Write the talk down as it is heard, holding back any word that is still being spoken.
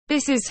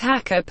This is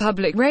Hacker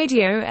Public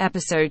Radio,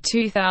 episode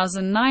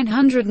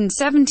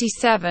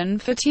 2977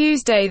 for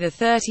Tuesday, the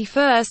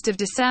 31st of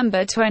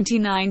December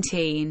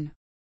 2019.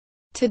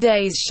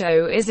 Today's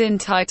show is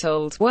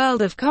entitled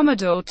World of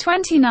Commodore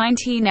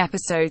 2019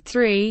 Episode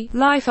 3,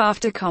 Life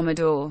After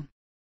Commodore.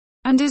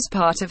 And is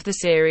part of the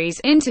series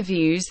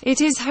Interviews.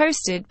 It is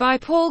hosted by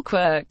Paul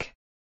Quirk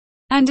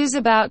and is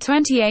about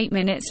 28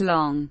 minutes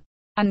long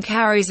and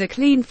carries a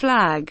clean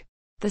flag.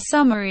 The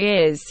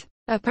summary is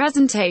a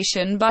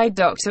presentation by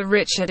Dr.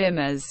 Richard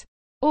Immers,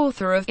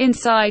 author of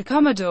Inside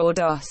Commodore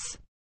DOS.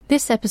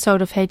 This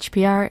episode of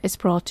HPR is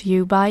brought to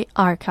you by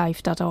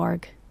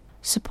archive.org.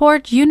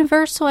 Support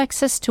universal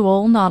access to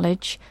all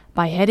knowledge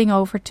by heading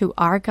over to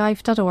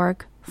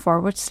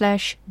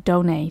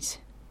archive.org/donate.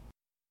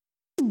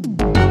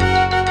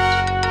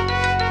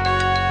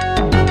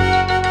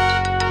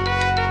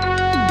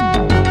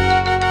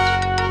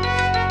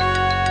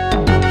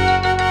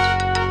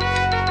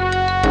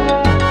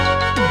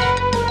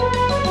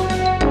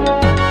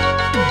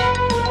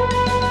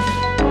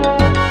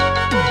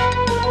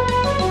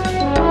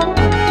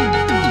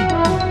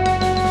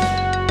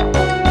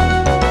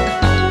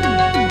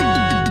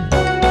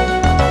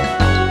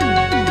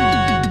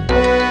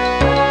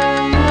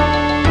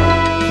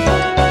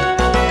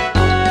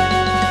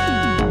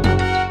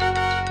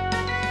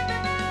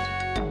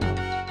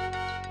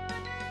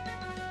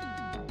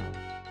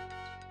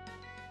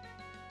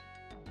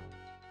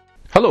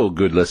 Hello,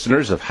 good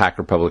listeners of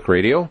Hacker Public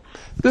Radio.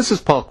 This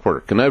is Paul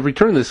Quirk, and I've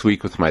returned this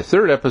week with my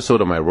third episode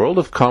of my World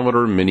of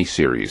Commodore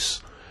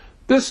mini-series.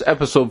 This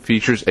episode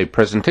features a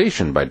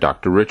presentation by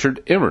Dr.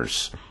 Richard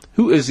Immers,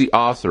 who is the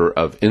author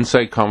of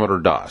Inside Commodore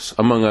DOS,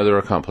 among other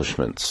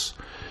accomplishments.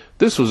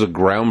 This was a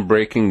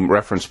groundbreaking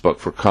reference book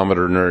for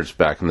Commodore nerds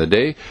back in the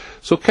day,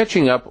 so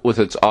catching up with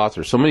its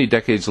author so many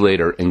decades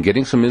later and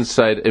getting some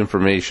inside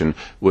information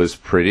was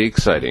pretty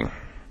exciting.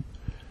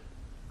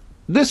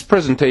 This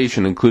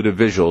presentation included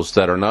visuals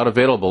that are not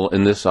available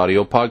in this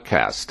audio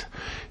podcast.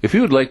 If you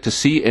would like to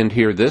see and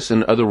hear this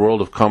and other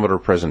World of Commodore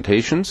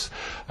presentations,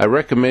 I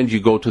recommend you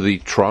go to the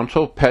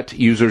Toronto Pet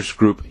Users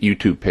Group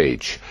YouTube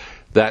page.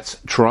 That's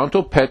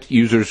Toronto Pet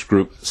Users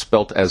Group,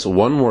 spelt as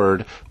one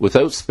word,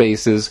 without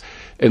spaces,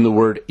 and the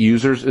word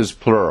users is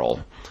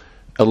plural.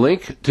 A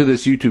link to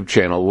this YouTube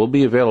channel will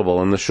be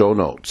available in the show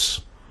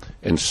notes.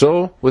 And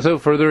so,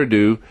 without further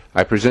ado,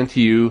 I present to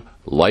you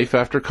Life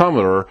After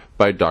Commodore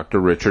by Dr.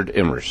 Richard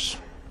Immers.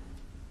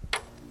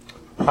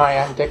 Hi,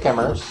 I'm Dick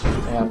Immers,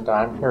 and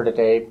I'm here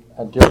today.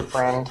 A dear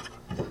friend,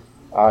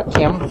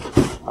 Kim,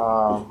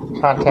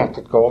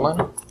 contacted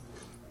Golan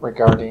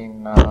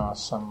regarding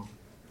some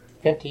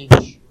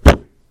vintage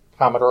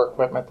Commodore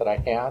equipment that I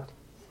had,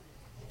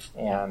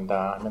 and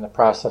I'm in the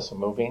process of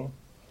moving.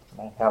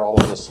 I had all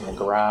of this in the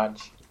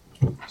garage,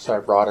 so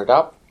I brought it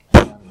up.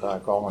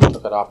 Golan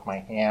took it off my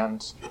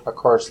hands. Of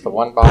course, the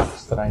one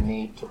box that I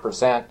need to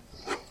present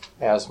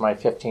as my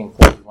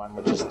 1541,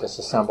 which is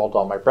disassembled,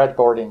 all my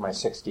breadboarding, my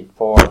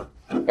 64,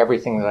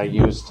 everything that I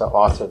used to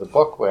author the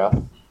book with,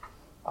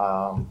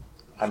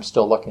 I'm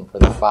still looking for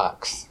that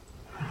box.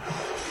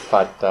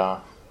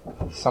 But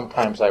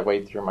sometimes I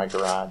wade through my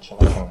garage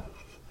and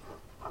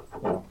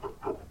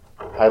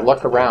I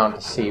look around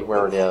to see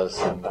where it is,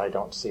 and I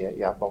don't see it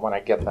yet. But when I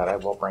get that, I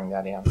will bring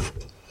that in.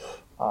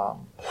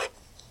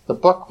 The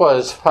book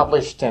was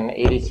published in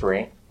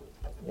 '83.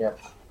 It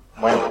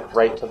went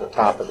right to the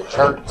top of the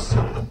charts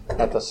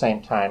at the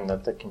same time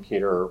that the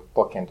computer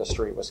book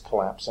industry was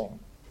collapsing.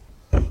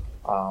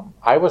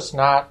 I was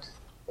not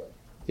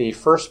the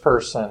first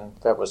person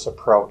that was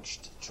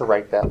approached to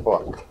write that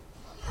book.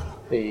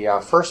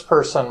 The first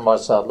person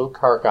was Luke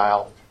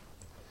Cargyle,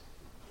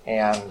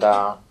 and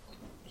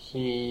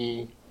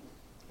he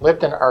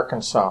lived in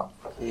Arkansas.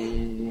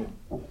 He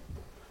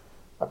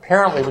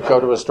apparently would go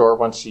to his door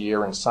once a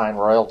year and sign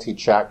royalty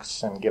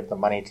checks and give the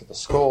money to the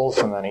schools,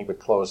 and then he would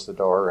close the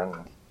door and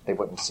they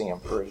wouldn't see him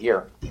for a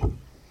year.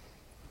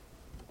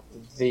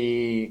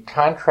 The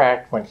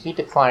contract, when he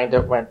declined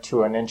it, went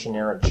to an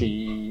engineer at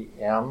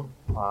GM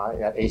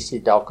at AC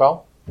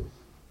Delco.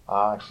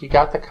 He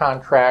got the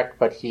contract,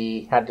 but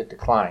he had to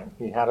decline.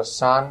 He had a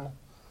son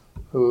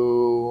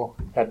who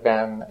had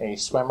been a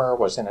swimmer,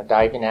 was in a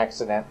diving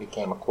accident,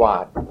 became a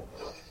quad.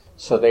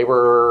 So they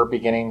were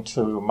beginning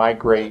to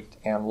migrate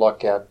and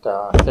look at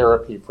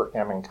therapy for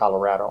him in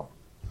Colorado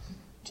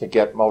to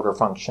get motor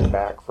function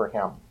back for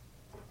him.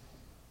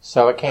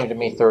 So it came to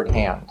me third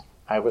hand.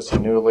 I was a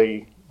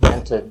newly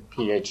minted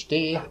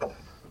PhD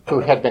who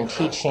had been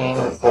teaching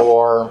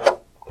for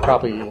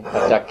probably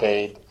a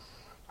decade.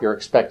 You're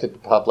expected to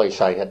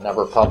publish. I had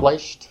never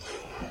published.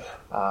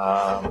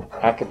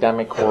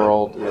 Academic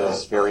world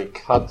is very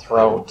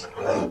cutthroat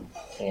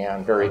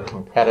and very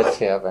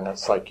competitive, and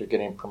it's like you're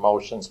getting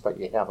promotions, but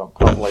you haven't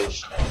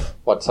published.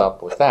 What's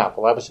up with that?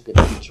 Well, I was a good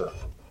teacher.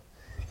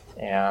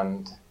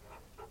 And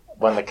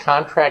when the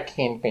contract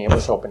came to me, it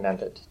was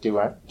open-ended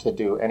to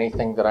do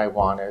anything that I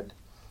wanted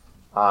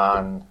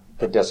on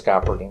the disk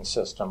operating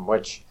system,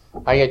 which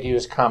I had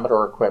used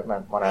Commodore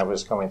equipment when I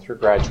was going through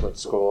graduate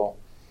school,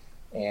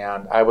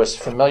 And I was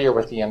familiar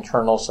with the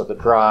internals of the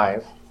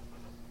drive,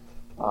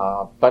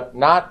 but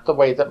not the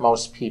way that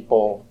most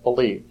people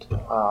believed.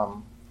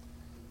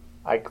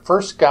 I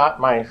first got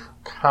my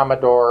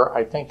Commodore,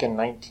 I think, in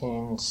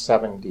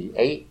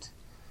 1978.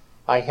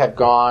 I had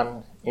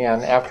gone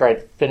in, after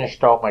I'd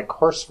finished all my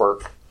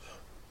coursework,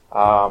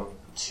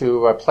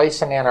 to a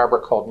place in Ann Arbor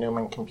called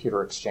Newman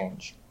Computer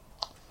Exchange.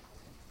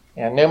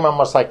 And Newman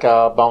was like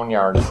a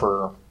boneyard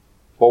for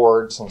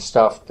boards and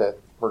stuff that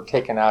were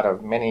taken out of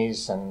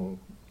minis and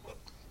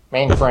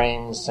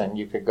mainframes, and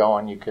you could go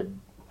and you could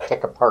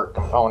pick apart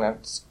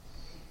components.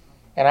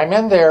 And I'm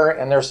in there,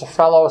 and there's a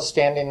fellow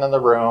standing in the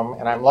room,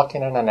 and I'm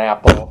looking at an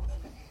Apple,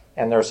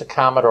 and there's a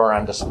Commodore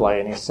on display,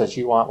 and he says,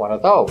 "You want one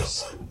of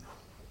those?"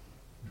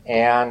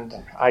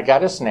 And I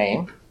got his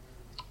name.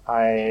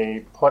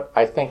 I put,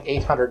 I think,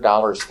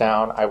 $800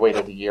 down. I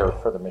waited a year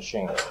for the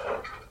machine.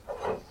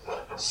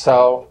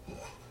 So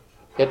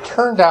it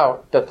turned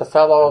out that the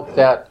fellow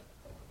that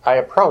I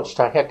approached,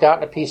 I had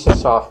gotten a piece of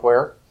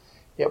software.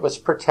 It was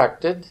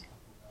protected.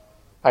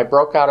 I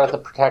broke out of the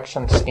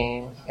protection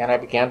scheme, and I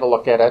began to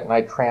look at it, and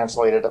I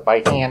translated it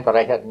by hand, but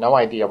I had no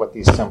idea what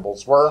these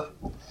symbols were.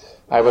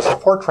 I was a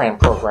Fortran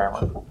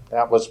programmer.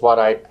 That was what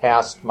I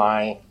passed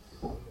my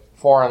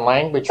foreign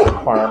language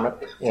requirement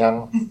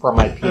in for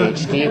my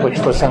PhD, which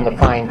was in the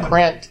fine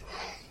print,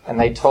 and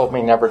they told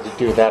me never to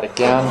do that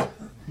again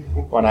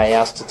when I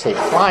asked to take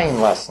flying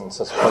lessons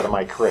as part of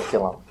my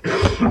curriculum.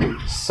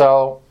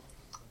 So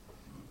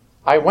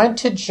I went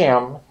to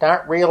Jim,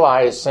 not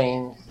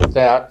realizing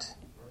that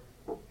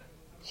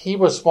he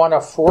was one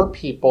of 4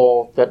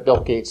 people that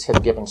Bill Gates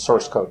had given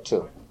source code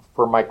to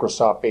for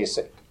Microsoft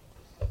Basic.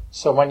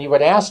 So when you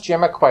would ask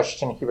Jim a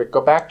question, he would go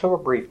back to a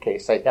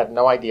briefcase. I had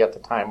no idea at the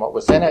time what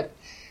was in it.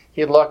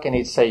 He'd look and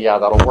he'd say, "Yeah,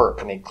 that'll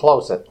work," and he'd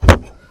close it.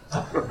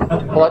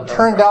 Well, it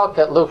turned out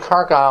that Lou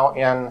Cargyle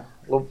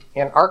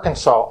in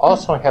Arkansas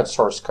also had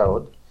source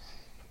code,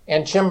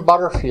 and Jim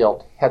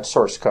Butterfield had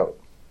source code.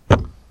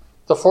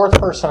 The 4th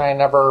person, I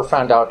never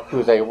found out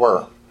who they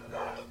were.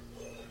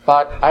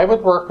 But I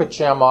would work with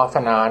Jim off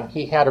and on.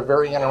 He had a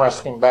very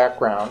interesting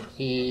background.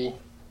 He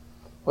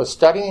was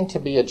studying to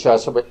be a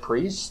Jesuit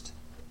priest,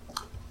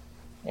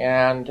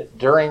 and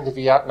during the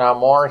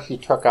Vietnam War, he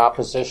took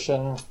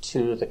opposition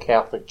to the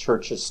Catholic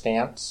Church's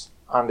stance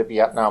on the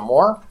Vietnam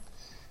War,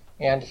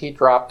 and he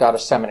dropped out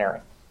of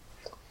seminary.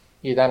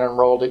 He then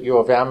enrolled at U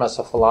of M as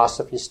a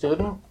philosophy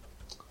student.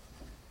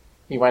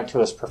 He went to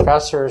his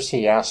professors.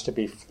 He asked to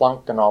be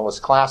flunked in all his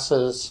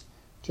classes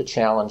to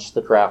challenge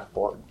the draft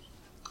board.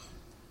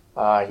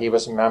 He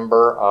was a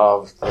member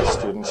of the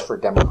Students for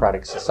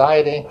Democratic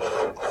Society,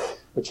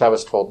 which I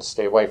was told to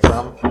stay away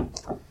from.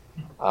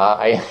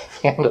 I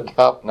ended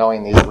up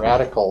knowing these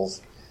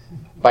radicals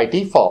by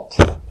default.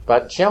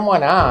 But Jim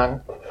went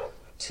on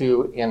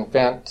to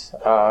invent,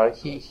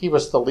 he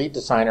was the lead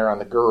designer on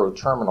the Guru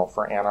terminal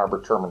for Ann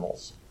Arbor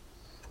terminals.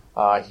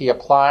 He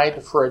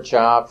applied for a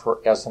job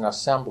as an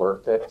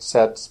assembler that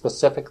said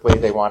specifically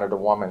they wanted a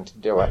woman to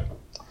do it.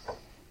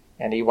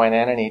 And he went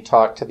in and he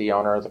talked to the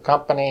owner of the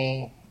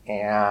company,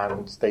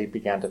 and they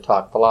began to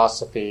talk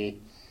philosophy.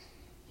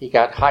 He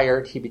got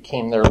hired. He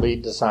became their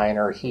lead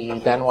designer. He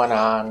then went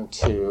on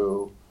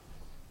to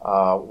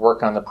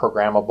work on the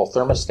programmable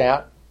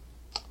thermostat.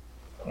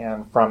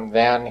 And from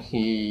then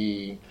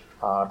he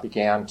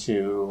began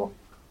to,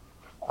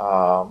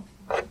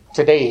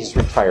 today he's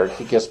retired.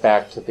 He gives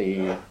back to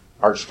the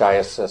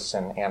Archdiocese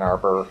in Ann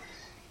Arbor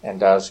and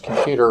does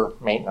computer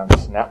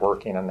maintenance,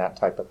 networking, and that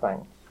type of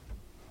thing.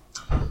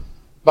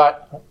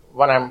 But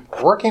when I'm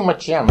working with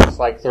Jim, it's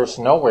like there's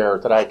nowhere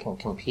that I can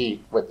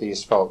compete with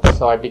these folks.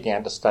 So I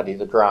began to study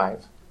the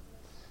drive.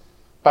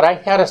 But I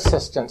had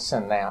assistance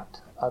in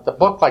that. The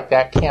book like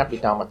that can't be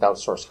done without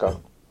source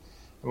code.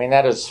 I mean,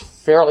 that is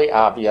fairly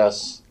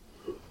obvious.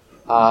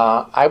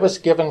 I was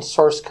given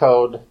source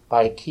code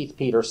by Keith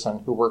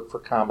Peterson, who worked for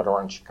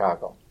Commodore in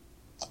Chicago.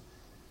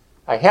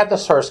 I had the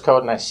source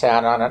code, and I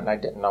sat on it, and I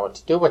didn't know what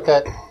to do with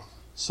it,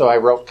 so I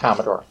wrote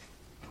Commodore.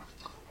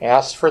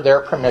 Asked for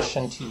their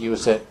permission to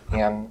use it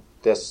in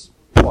this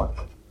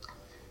book.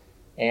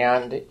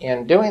 And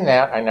in doing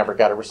that, I never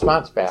got a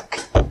response back.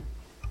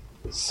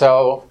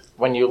 So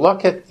when you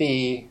look at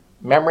the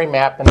memory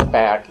map in the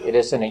back, it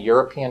is in a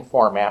European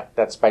format.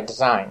 That's by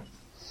design.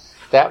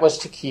 That was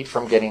to keep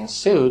from getting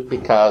sued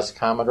because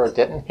Commodore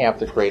didn't have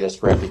the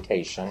greatest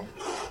reputation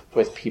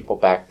with people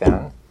back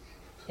then.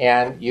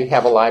 And you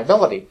have a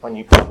liability when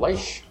you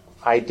publish.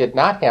 I did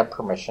not have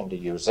permission to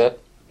use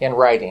it in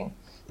writing,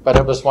 but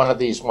it was one of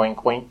these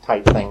wink-wink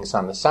type things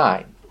on the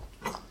side.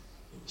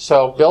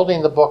 So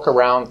building the book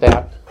around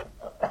that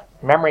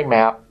memory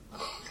map,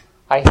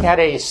 I had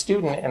a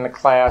student in the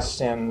class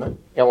in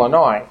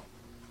Illinois,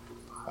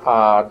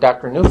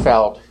 Dr.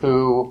 Neufeld,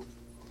 who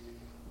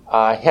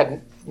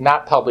had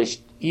not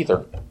published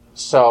either.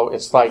 So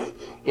it's like,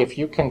 if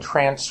you can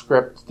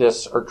transcribe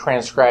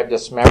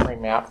this memory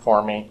map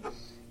for me,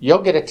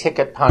 you'll get a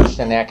ticket punched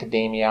in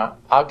academia,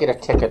 I'll get a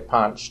ticket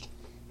punched,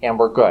 and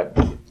we're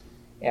good.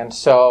 And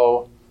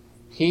so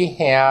he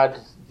had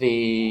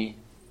the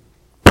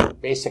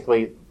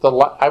basically,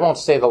 I won't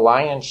say the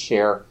lion's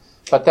share,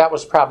 but that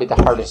was probably the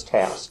hardest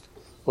task,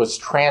 was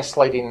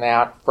translating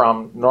that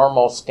from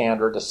normal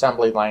standard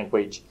assembly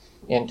language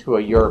into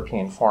a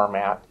European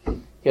format.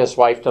 His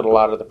wife did a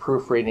lot of the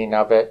proofreading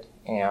of it,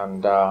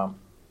 and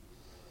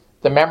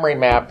the memory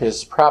map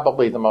is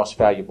probably the most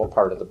valuable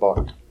part of the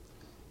book.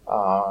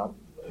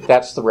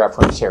 That's the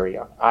reference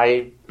area.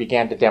 I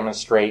began to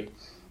demonstrate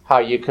how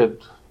you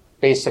could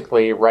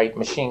basically write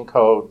machine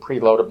code,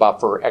 preload a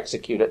buffer,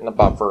 execute it in the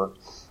buffer,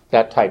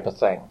 that type of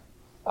thing.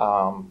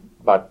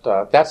 But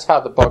that's how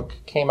the book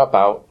came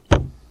about.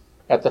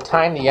 At the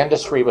time, the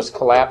industry was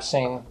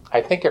collapsing.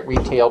 I think it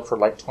retailed for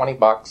like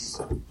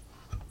 $20.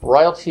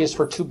 Royalties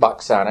were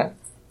 $2 on it.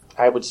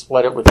 I would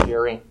split it with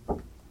Jerry,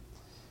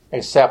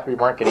 except we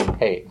weren't getting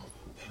paid.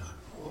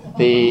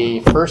 The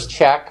first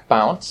check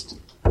bounced,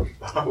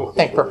 I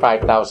think for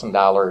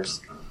 $5,000.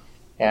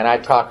 And I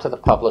talked to the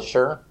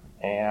publisher,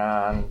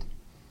 and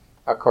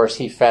of course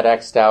he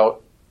FedExed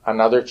out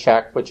another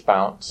check which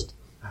bounced.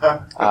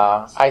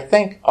 I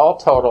think all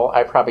total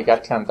I probably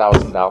got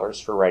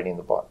 $10,000 for writing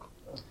the book.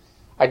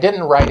 I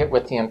didn't write it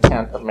with the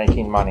intent of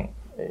making money.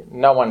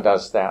 No one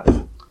does that.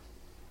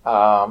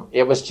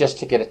 It was just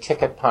to get a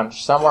ticket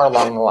punch somewhere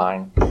along the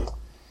line.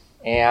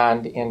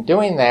 And in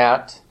doing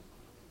that,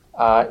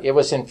 it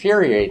was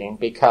infuriating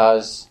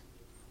because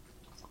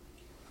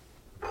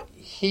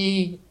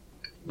he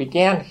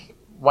began,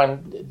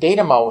 when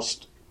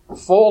Datamost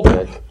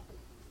folded,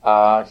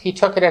 he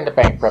took it into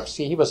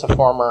bankruptcy. He was a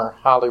former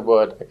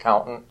Hollywood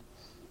accountant,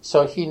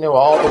 so he knew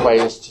all the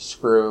ways to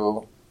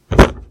screw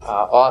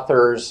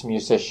authors,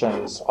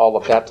 musicians, all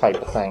of that type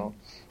of thing.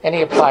 And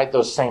he applied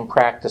those same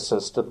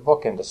practices to the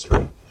book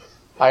industry.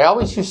 I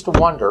always used to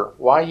wonder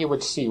why you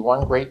would see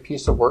one great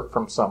piece of work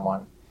from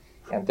someone,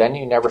 and then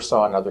you never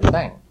saw another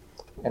thing.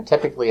 And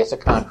typically it's a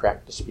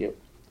contract dispute.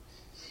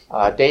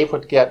 Dave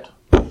would get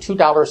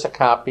 $2 a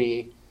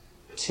copy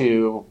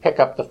to pick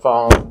up the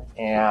phone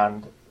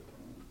and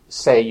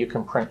say you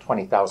can print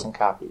 20,000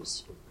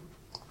 copies.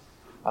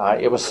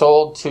 It was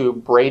sold to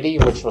Brady,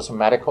 which was a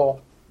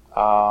medical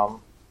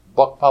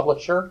book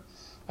publisher.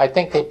 I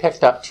think they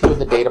picked up 2 of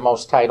the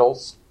Datamost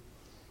titles.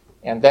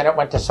 And then it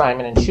went to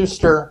Simon &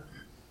 Schuster.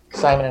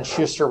 Simon &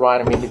 Schuster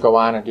wanted me to go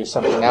on and do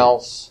something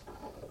else.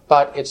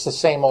 But it's the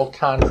same old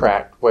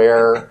contract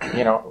where,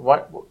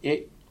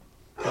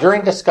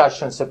 during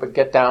discussions it would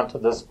get down to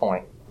this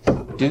point.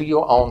 Do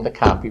you own the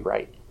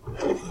copyright?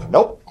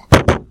 Nope.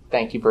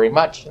 Thank you very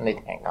much. And they'd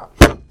hang up.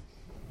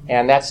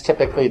 And that's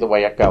typically the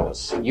way it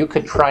goes. You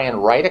could try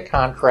and write a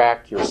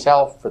contract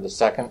yourself for the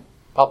second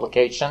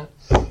publication.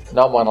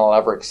 No one will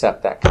ever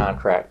accept that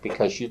contract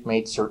because you've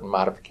made certain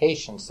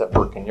modifications that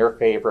work in your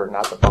favor,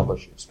 not the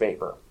publisher's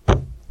favor.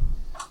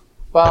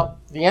 Well,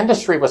 the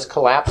industry was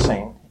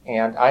collapsing,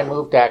 and I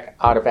moved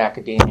out of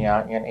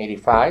academia in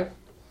 '85.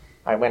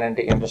 I went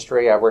into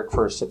industry. I worked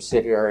for a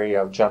subsidiary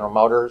of General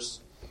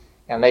Motors,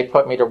 and they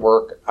put me to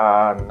work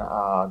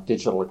on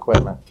digital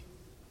equipment,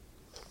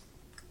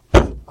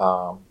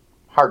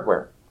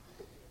 hardware.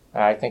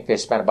 I think they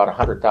spent about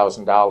 $100,000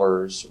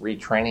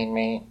 retraining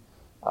me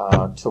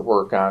to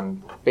work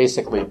on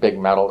basically big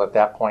metal at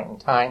that point in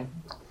time.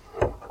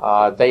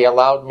 They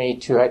allowed me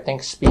to, I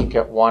think, speak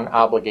at one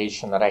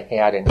obligation that I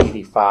had in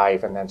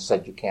 '85 and then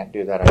said, you can't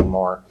do that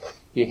anymore.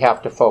 You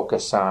have to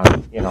focus on,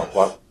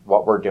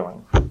 what we're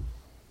doing.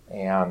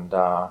 And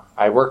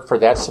I worked for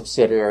that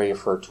subsidiary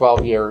for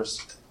 12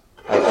 years.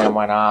 I then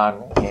went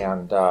on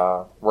and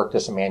worked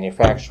as a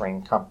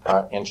manufacturing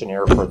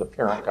engineer for the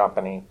parent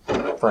company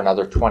for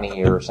another 20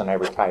 years, and I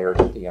retired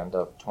at the end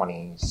of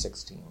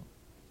 2016.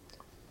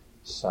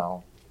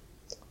 So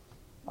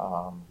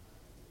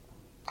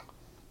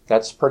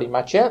that's pretty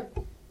much it.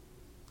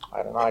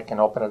 I don't know, I can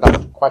open it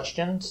up to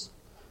questions.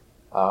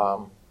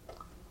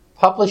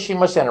 Publishing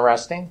was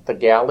interesting. The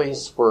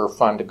galleys were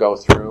fun to go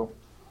through.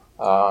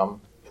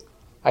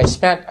 I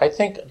spent, I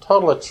think, a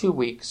total of 2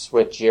 weeks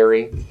with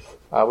Jerry.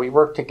 We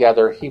worked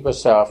together. He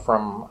was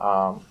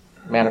from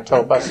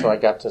Manitoba, so I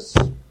got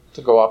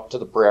to go up to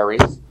the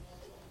prairies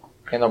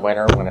in the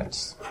winter when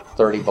it's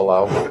 30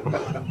 below.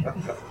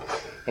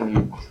 And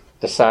you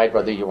decide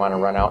whether you want to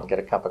run out and get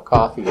a cup of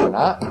coffee or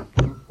not.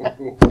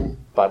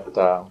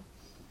 But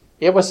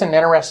it was an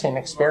interesting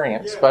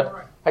experience.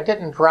 But I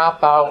didn't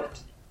drop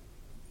out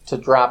to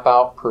drop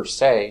out per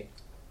se.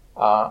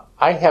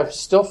 I have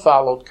still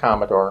followed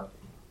Commodore.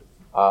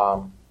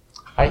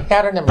 I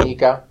had an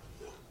Amiga,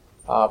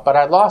 but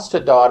I lost a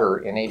daughter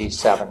in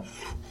 '87.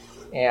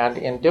 And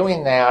in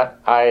doing that,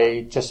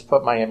 I just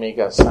put my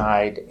Amiga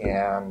aside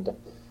and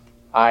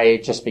I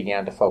just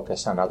began to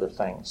focus on other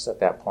things at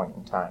that point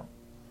in time.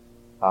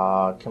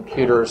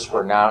 Computers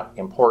were not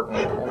important,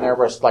 and there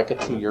was like a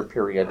 2-year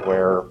period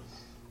where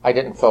I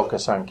didn't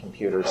focus on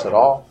computers at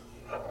all.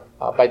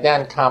 By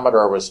then,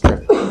 Commodore was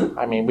drifting.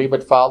 I mean, we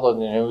would follow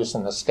the news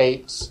in the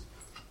States.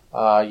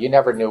 You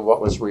never knew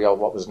what was real,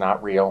 what was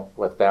not real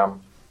with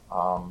them.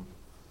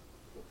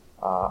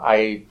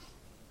 I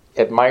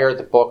admire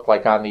the book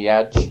like On the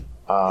Edge,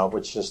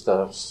 which is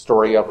the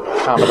story of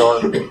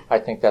Commodore. I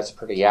think that's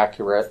pretty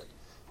accurate.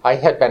 I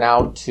had been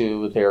out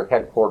to their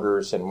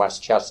headquarters in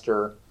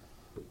Westchester.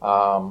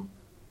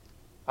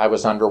 I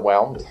was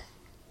underwhelmed.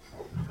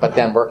 But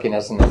then working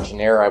as an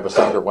engineer, I was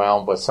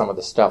underwhelmed with some of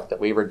the stuff that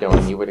we were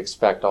doing. You would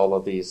expect all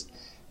of these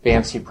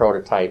fancy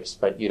prototypes,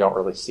 but you don't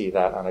really see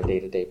that on a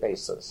day-to-day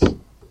basis.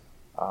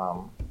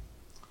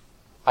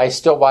 I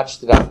still watch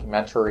the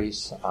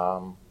documentaries.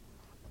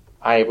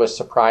 I was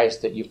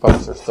surprised that you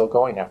folks are still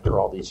going after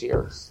all these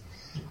years.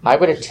 I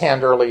would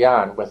attend early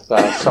on with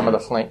some of the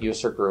Flint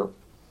user group.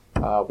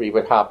 We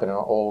would hop in an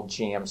old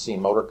GMC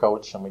motor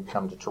coach and we'd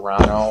come to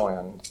Toronto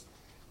and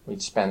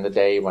we'd spend the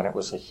day when it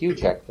was a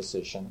huge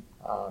acquisition.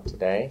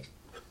 Today,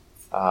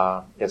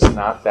 it's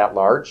not that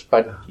large,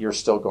 but you're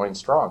still going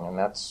strong, and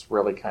that's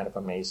really kind of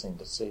amazing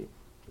to see.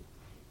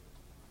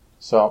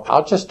 So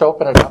I'll just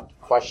open it up to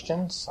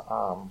questions.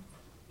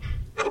 You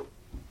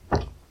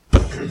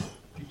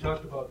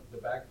talked about the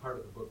back part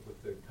of the book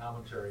with the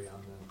commentary on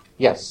the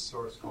Yes.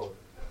 source code.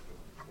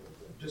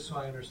 Just so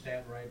I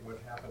understand right what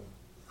happened,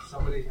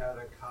 somebody had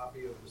a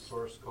copy of the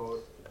source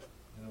code,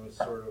 and it was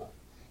sort of...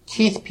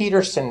 Keith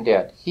Peterson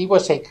did. He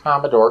was a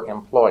Commodore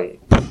employee.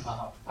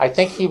 I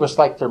think he was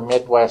like their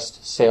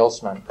Midwest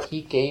salesman.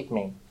 He gave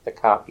me the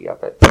copy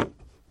of it.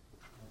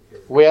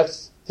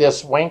 With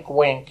this wink,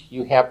 wink,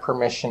 you have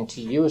permission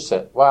to use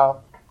it.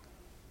 Well,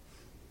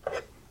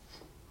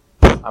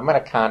 I'm going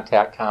to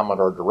contact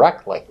Commodore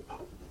directly.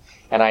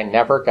 And I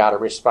never got a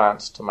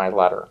response to my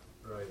letter.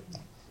 Right.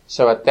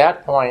 So at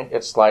that point,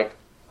 it's like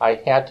I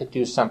had to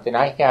do something.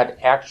 I had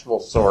actual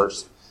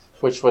source,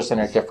 which was in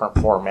a different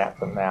format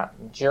than that.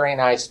 Jerry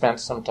and I spent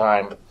some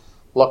time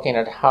looking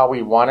at how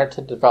we wanted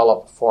to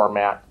develop a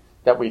format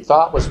that we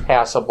thought was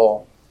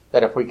passable,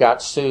 that if we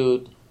got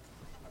sued,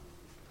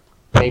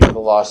 maybe the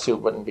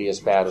lawsuit wouldn't be as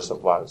bad as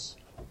it was.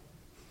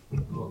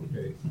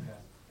 Okay. Yeah.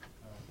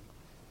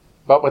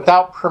 But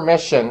without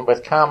permission,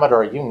 with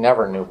Commodore, you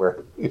never knew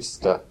where you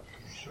stood.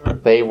 Sure.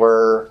 They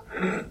were,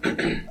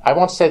 I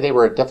won't say they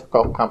were a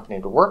difficult company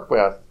to work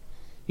with,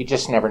 you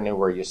just never knew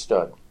where you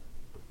stood.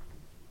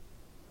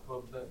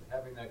 Well,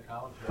 having that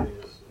commentary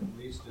is at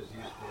least as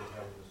useful as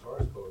having the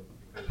source code,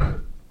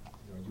 because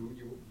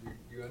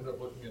you end up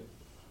looking at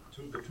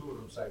the two of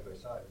them side by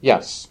side.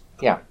 Yes,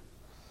 yeah.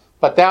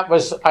 But that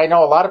was, I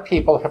know a lot of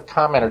people have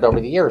commented over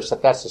the years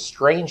that that's a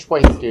strange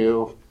way to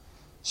do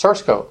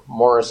source code,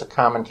 more as a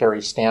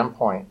commentary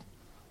standpoint.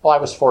 Well, I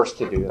was forced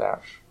to do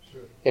that.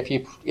 Sure. If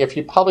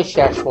you publish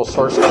actual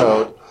source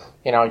code,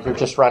 you're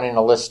just running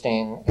a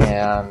listing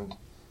and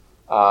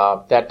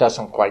that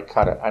doesn't quite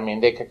cut it. I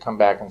mean, they could come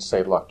back and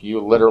say, look,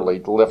 you literally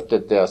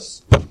lifted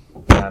this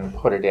and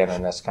put it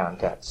in this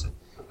context.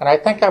 And I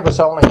think I was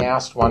only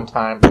asked one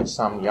time by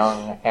some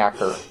young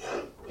hacker,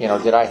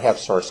 did I have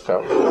source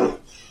code?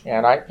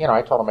 And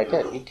I told him I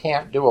did. You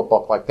can't do a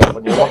book like that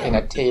when you're looking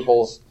at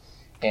tables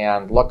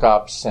and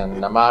lookups and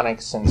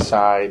mnemonics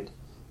inside.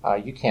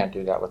 You can't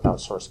do that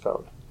without source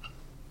code.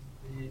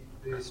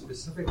 The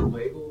specific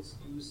labels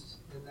used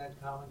in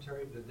that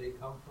commentary, did they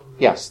come from?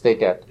 Yes, they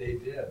did. They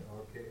did.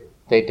 Okay.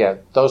 They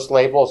did. Those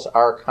labels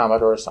are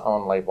Commodore's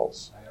own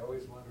labels. I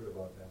always wondered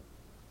about that.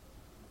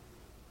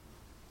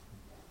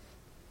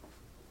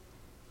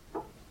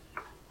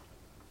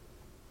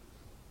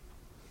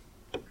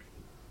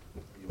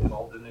 Are you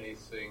involved in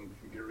anything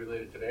computer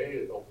related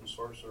today, open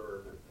source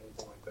or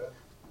anything like that?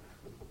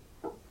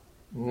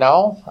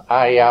 No,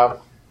 I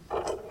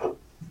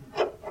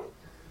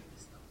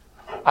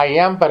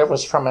am, but it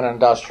was from an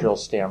industrial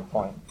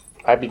standpoint.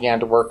 I began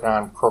to work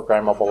on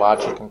programmable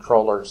logic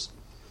controllers.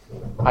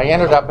 I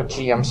ended up at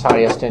GM's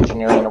highest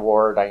engineering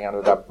award. I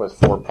ended up with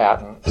 4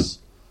 patents.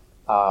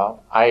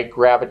 I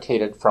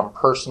gravitated from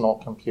personal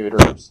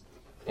computers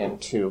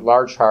into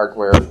large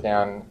hardware.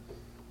 Then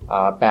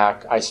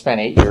I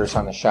spent 8 years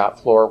on the shop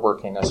floor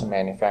working as a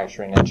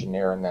manufacturing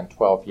engineer, and then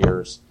 12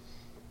 years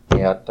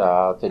at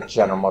the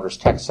General Motors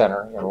Tech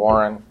Center in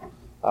Warren,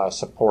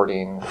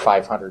 supporting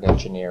 500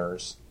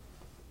 engineers.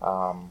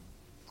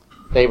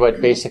 They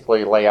would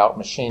basically lay out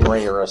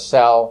machinery or a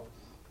cell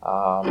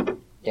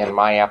in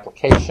my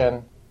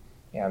application,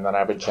 and then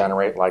I would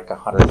generate like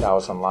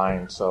 100,000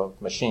 lines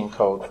of machine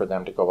code for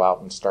them to go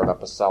out and start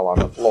up a cell on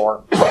the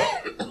floor.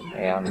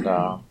 And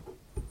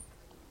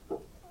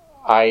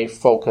I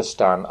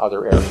focused on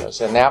other areas,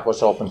 and that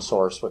was open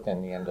source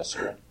within the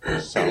industry.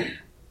 So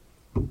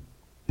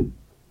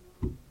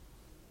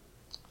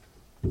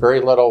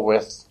very little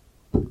with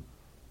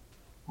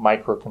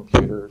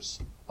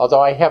microcomputers,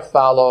 although I have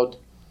followed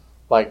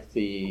like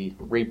the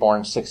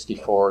Reborn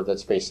 64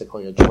 that's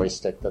basically a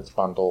joystick that's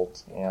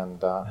bundled,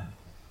 and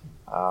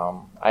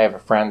I have a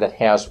friend that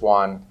has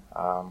one.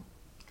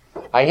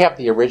 I have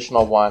the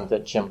original one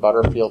that Jim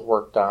Butterfield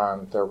worked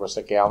on. There was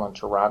a gal in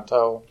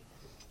Toronto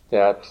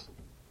that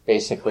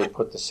basically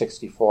put the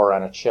 64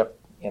 on a chip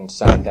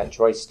inside that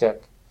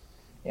joystick,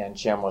 and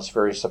Jim was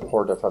very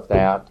supportive of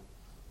that.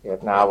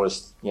 It now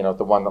is, the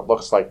one that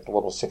looks like the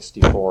little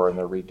 64, and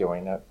they're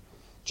redoing it.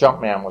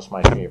 Jumpman was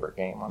my favorite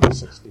game on the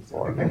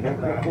 64.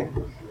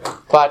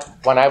 But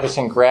when I was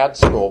in grad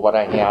school, what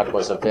I had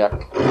was a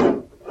VIC,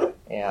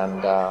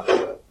 and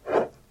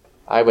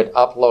I would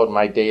upload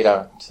my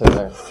data to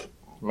the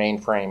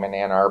mainframe in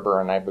Ann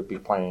Arbor, and I would be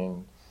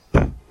playing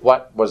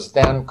what was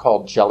then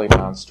called Jelly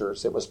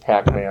Monsters. It was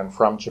Pac-Man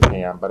from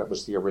Japan, but it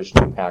was the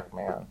original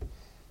Pac-Man.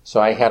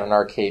 So I had an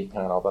arcade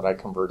panel that I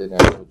converted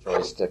into a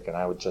joystick, and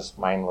I would just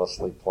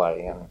mindlessly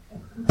play. And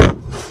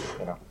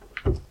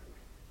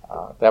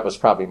that was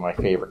probably my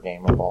favorite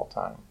game of all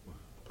time.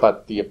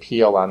 But the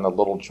appeal on the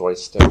little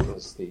joystick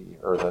is the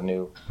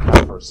new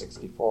Commodore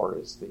 64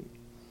 is the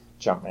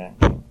Jumpman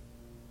game.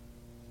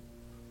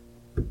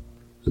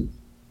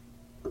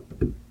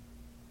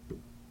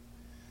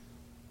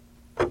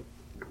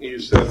 You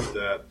said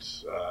that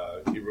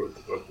you wrote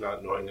the book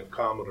not knowing if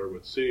Commodore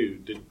would sue you.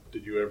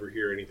 Did you ever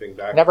hear anything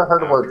back? Never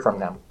heard a word from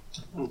them.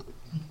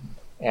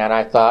 And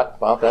I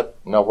thought, well, that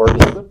no word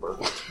is a good word.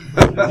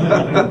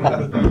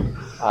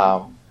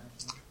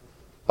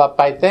 But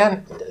by then,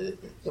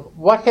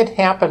 what had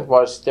happened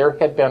was there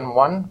had been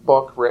one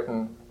book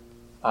written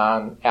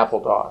on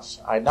Apple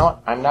DOS. I'm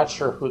not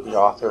sure who the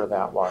author of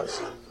that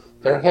was.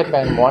 There had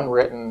been one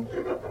written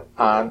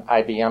on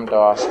IBM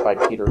DOS by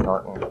Peter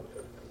Norton.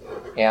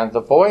 And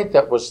the void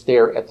that was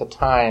there at the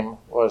time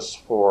was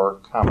for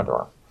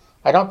Commodore.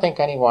 I don't think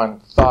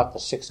anyone thought the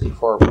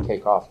 64 would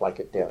take off like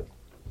it did.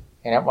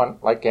 And it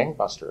went like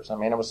gangbusters. I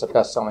mean, it was the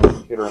best-selling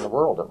computer in the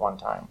world at one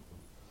time.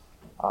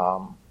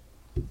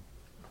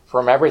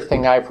 From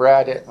everything I've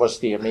read, it was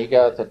the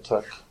Amiga that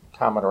took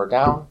Commodore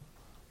down,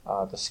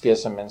 the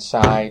schism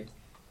inside.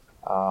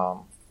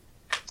 I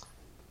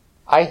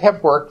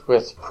have worked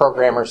with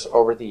programmers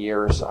over the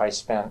years. I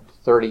spent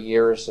 30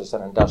 years as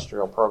an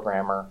industrial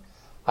programmer.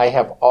 I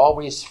have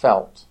always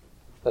felt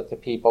that the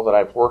people that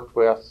I've worked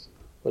with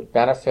would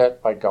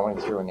benefit by going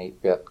through an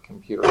 8-bit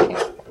computer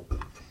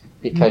camp,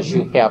 because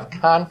you have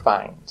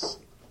confines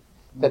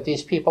that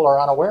these people are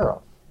unaware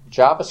of.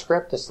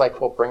 JavaScript is like,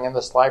 we'll bring in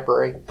this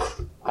library.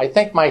 I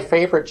think my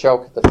favorite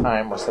joke at the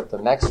time was that the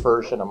next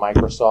version of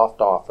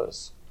Microsoft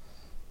Office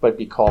would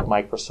be called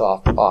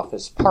Microsoft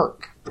Office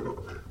Park,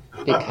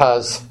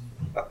 because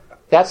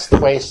that's the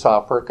way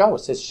software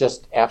goes. It's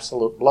just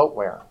absolute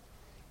bloatware.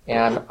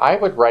 And I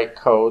would write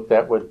code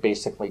that would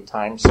basically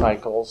time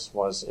cycles,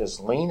 was as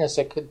lean as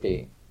it could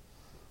be.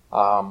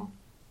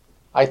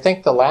 I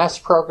think the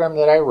last program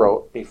that I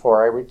wrote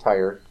before I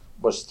retired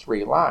was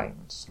 3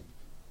 lines.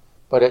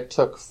 But it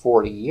took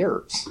 40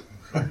 years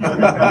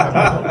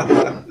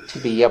to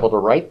be able to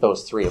write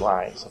those 3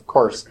 lines. Of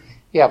course,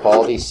 you have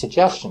all these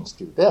suggestions.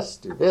 Do this,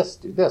 do this,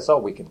 do this. Oh,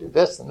 we can do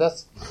this and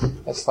this.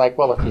 It's like,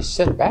 well, if you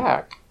sit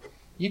back,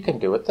 you can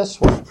do it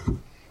this way.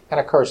 And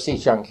of course,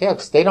 these young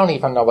kids, they don't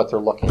even know what they're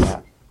looking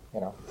at,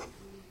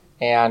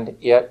 And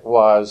it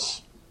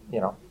was,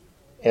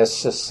 as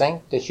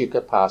succinct as you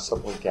could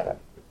possibly get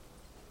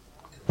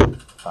it.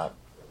 But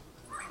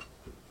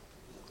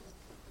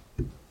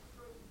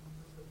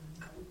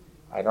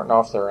I don't know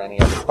if there are any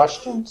other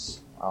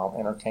questions. I'll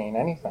entertain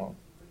anything.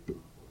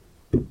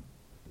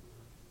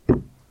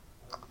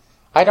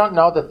 I don't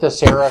know that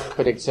this era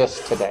could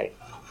exist today.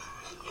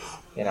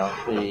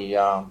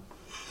 The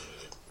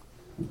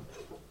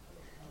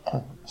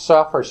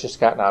software's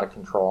just gotten out of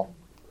control.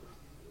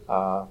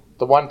 The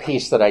one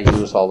piece that I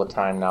use all the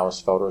time now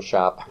is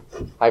Photoshop.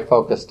 I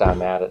focused on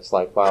that. It's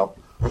like, well,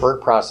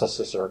 word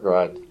processors are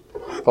good.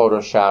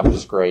 Photoshop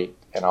is great,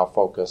 and I'll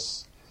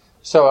focus.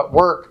 So at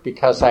work,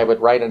 because I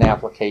would write an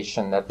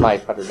application that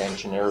 500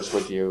 engineers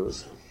would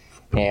use,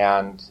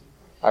 and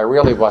I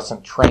really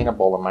wasn't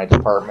trainable in my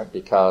department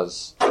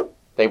because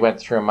they went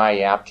through my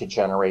app to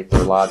generate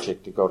their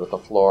logic to go to the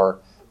floor.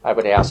 I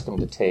would ask them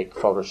to take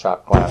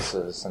Photoshop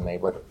classes, and they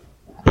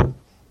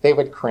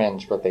would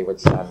cringe, but they would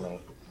send me.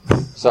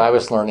 So I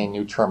was learning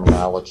new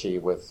terminology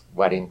with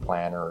wedding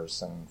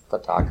planners and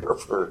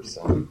photographers,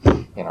 and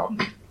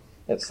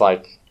it's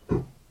like,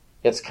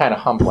 it's kind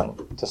of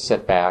humbling to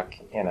sit back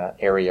in an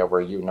area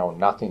where you know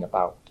nothing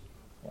about.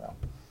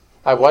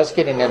 I was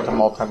getting into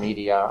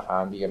multimedia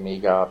on the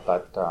Amiga,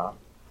 but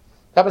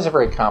that was a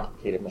very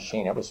complicated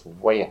machine. It was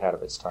way ahead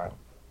of its time.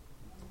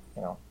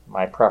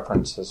 My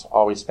preference has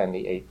always been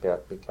the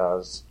 8-bit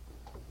because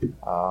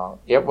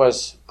it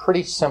was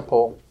pretty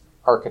simple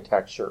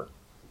architecture.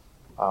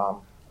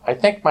 I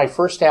think my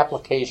first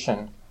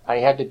application, I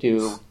had to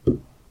do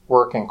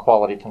work in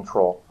quality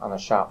control on the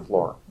shop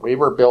floor. We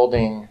were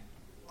building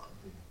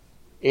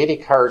 80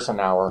 cars an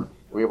hour.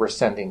 We were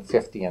sending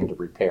 50 into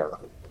repair.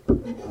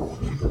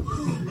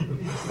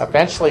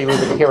 Eventually, we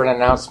would hear an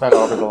announcement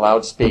over the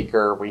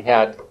loudspeaker. We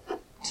had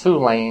 2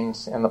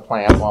 lanes in the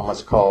plant. One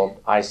was called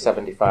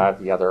I-75,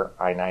 the other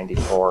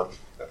I-94.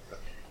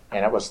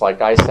 And it was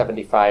like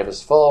I-75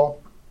 is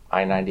full,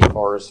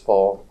 I-94 is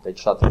full. They'd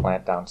shut the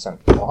plant down,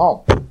 send people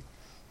home.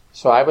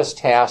 So I was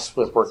tasked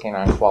with working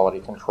on quality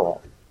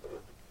control.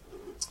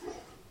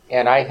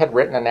 And I had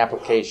written an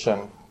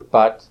application,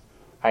 but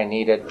I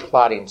needed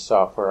plotting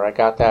software. I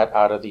got that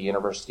out of the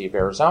University of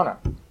Arizona.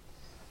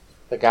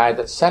 The guy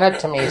that sent it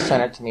to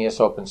me as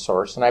open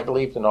source, and I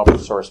believed in open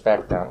source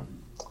back then.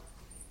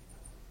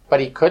 But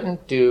he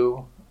couldn't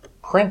do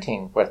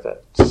printing with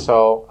it.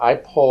 So I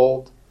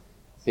pulled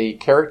the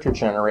character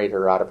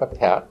generator out of a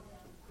PET,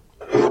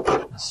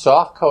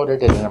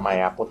 soft-coded it into my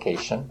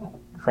application,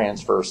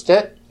 transversed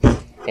it,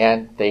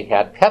 and they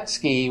had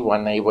PETSCI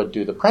when they would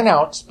do the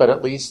printouts, but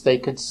at least they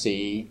could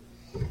see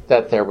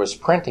that there was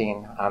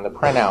printing on the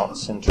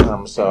printouts in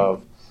terms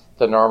of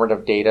the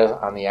normative data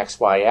on the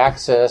XY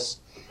axis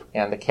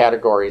and the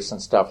categories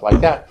and stuff like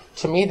that.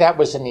 To me, that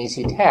was an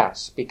easy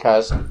task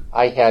because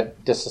I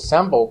had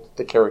disassembled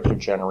the character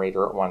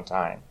generator at one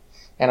time.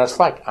 And it's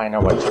like, I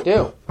know what to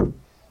do.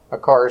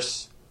 Of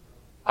course,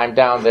 I'm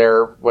down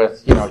there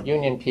with,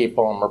 union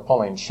people, and we're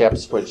pulling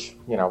chips, which,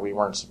 we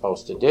weren't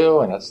supposed to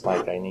do. And it's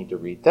like, I need to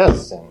read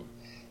this. And,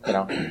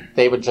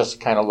 they would just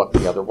kind of look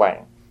the other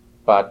way.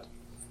 But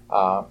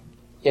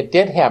it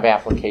did have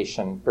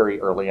application very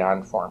early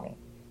on for me.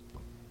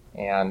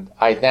 And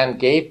I then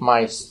gave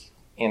my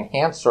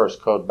enhanced source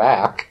code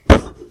back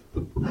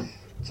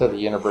to the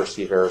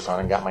University of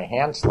Arizona and got my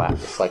hand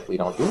slapped. It's like, we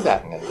don't do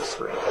that in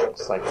industry.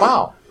 It's like,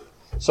 wow.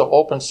 So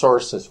open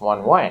source is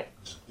one way.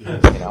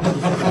 Good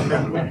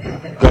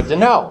to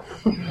know.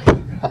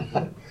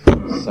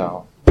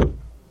 So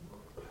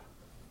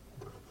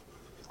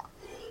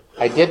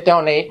I did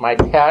donate my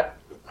PET.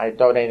 I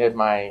donated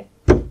my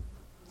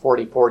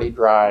 4040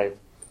 drive.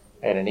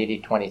 I had an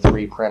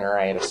 8023 printer.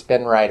 I had a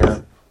spin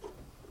writer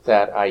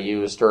that I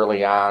used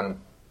early on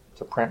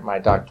to print my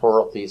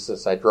doctoral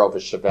thesis. I drove a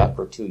Chevette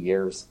for 2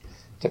 years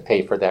to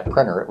pay for that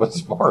printer. It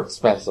was more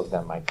expensive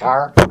than my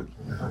car.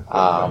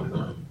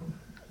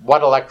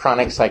 What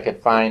electronics I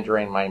could find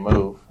during my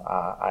move.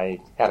 I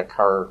had a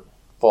car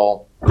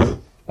full.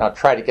 Now,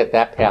 try to get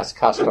that past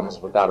customs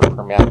without a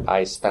permit.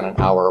 I spent an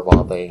hour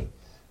while they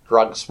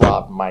drug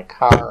swabbed my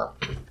car.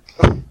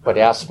 Would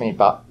ask me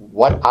about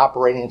what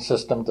operating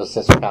system does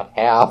this pet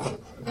have?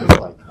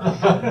 Like,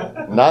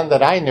 none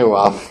that I knew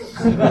of.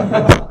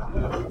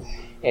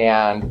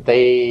 And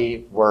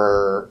they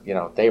were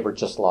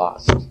just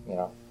lost.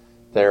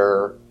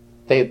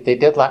 They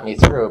did let me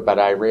through, but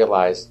I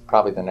realized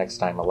probably the next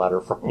time a letter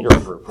from your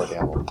group would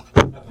help.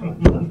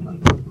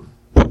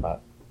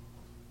 But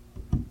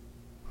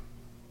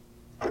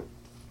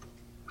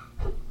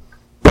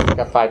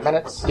got 5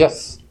 minutes?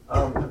 Yes.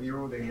 Have you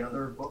wrote any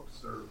other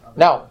books?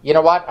 No. You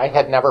know what? I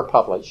had never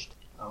published.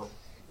 Oh.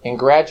 In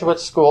graduate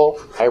school,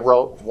 I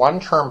wrote one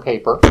term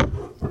paper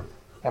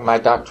and my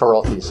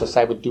doctoral thesis.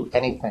 I would do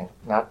anything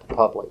not to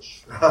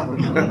publish.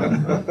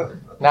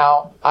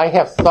 Now, I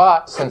have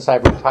thought since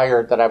I've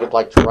retired that I would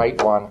like to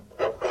write one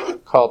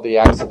called The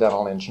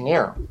Accidental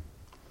Engineer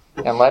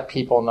and let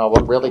people know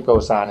what really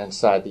goes on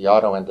inside the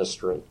auto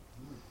industry.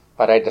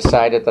 But I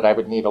decided that I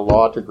would need a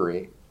law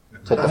degree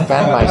to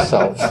defend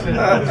myself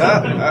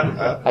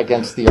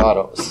against the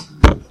autos.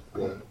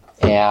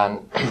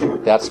 And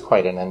that's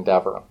quite an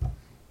endeavor.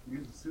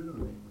 Use a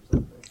pseudonym or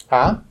something.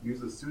 Huh?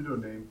 Use a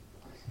pseudonym.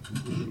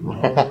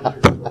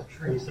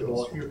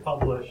 Traceable. If you're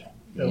published,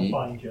 they'll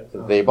find you.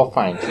 They will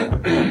find you.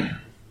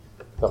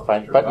 They'll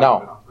find you. But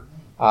no.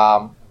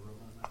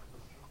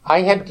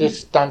 I had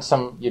just done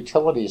some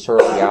utilities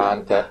early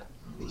on that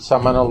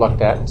someone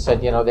looked at and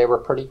said, they were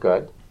pretty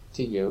good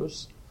to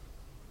use.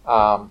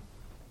 But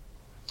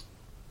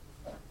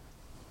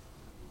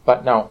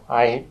no,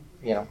 I,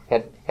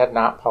 had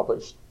not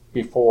published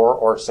before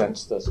or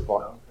since this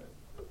book.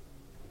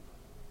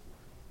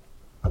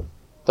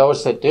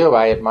 Those that do,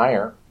 I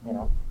admire.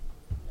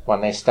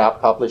 When they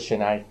stop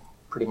publishing, I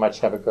pretty much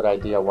have a good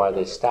idea why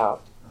they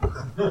stopped.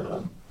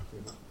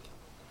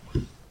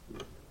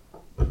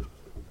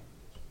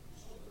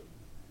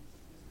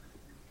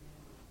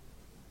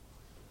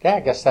 Okay, I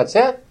guess that's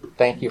it.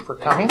 Thank you for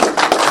coming.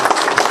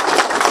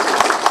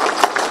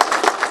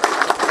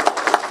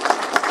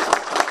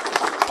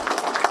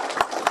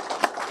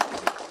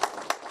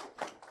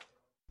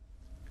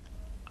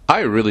 I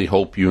really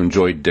hope you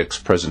enjoyed Dick's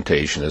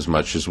presentation as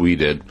much as we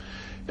did,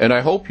 and I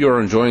hope you are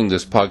enjoying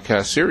this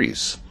podcast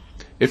series.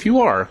 If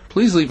you are,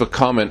 please leave a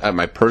comment at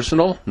my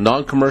personal,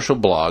 non-commercial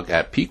blog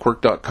at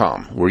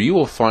peakwork.com, where you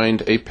will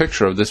find a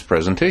picture of this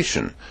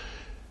presentation.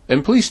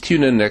 And please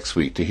tune in next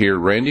week to hear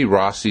Randy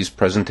Rossi's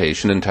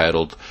presentation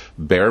entitled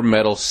Bare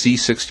Metal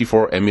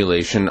C64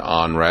 Emulation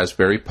on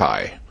Raspberry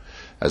Pi.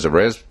 As a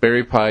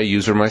Raspberry Pi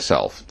user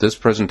myself, this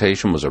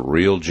presentation was a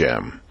real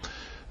gem.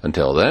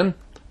 Until then,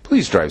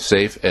 please drive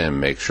safe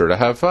and make sure to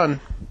have fun.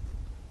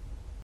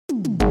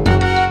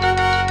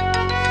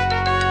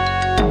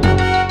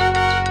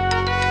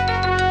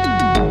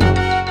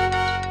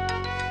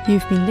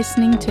 You've been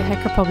listening to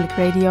Hacker Public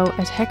Radio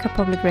at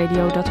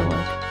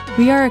hackerpublicradio.org.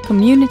 We are a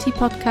community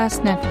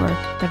podcast network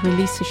that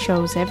releases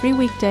shows every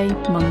weekday,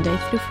 Monday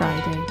through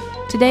Friday.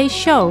 Today's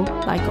show,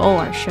 like all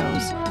our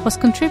shows, was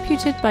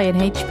contributed by an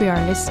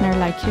HPR listener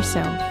like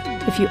yourself.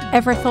 If you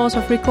ever thought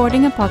of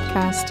recording a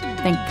podcast,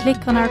 then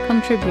click on our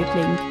contribute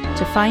link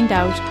to find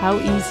out how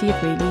easy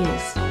it really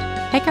is.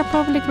 Hacker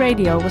Public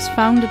Radio was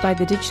founded by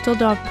the Digital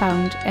Dog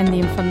Pound and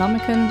the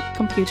Infonomicon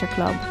Computer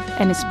Club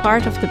and is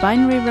part of the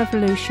binary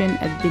revolution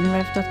at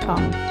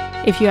binrev.com.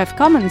 If you have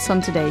comments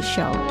on today's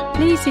show,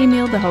 please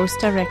email the host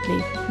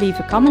directly, leave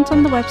a comment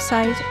on the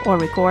website, or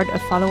record a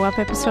follow-up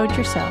episode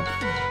yourself.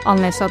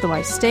 Unless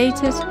otherwise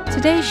stated,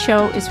 today's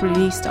show is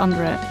released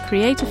under a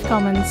Creative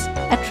Commons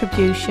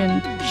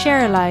Attribution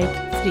Share Alike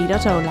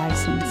 3.0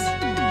 license.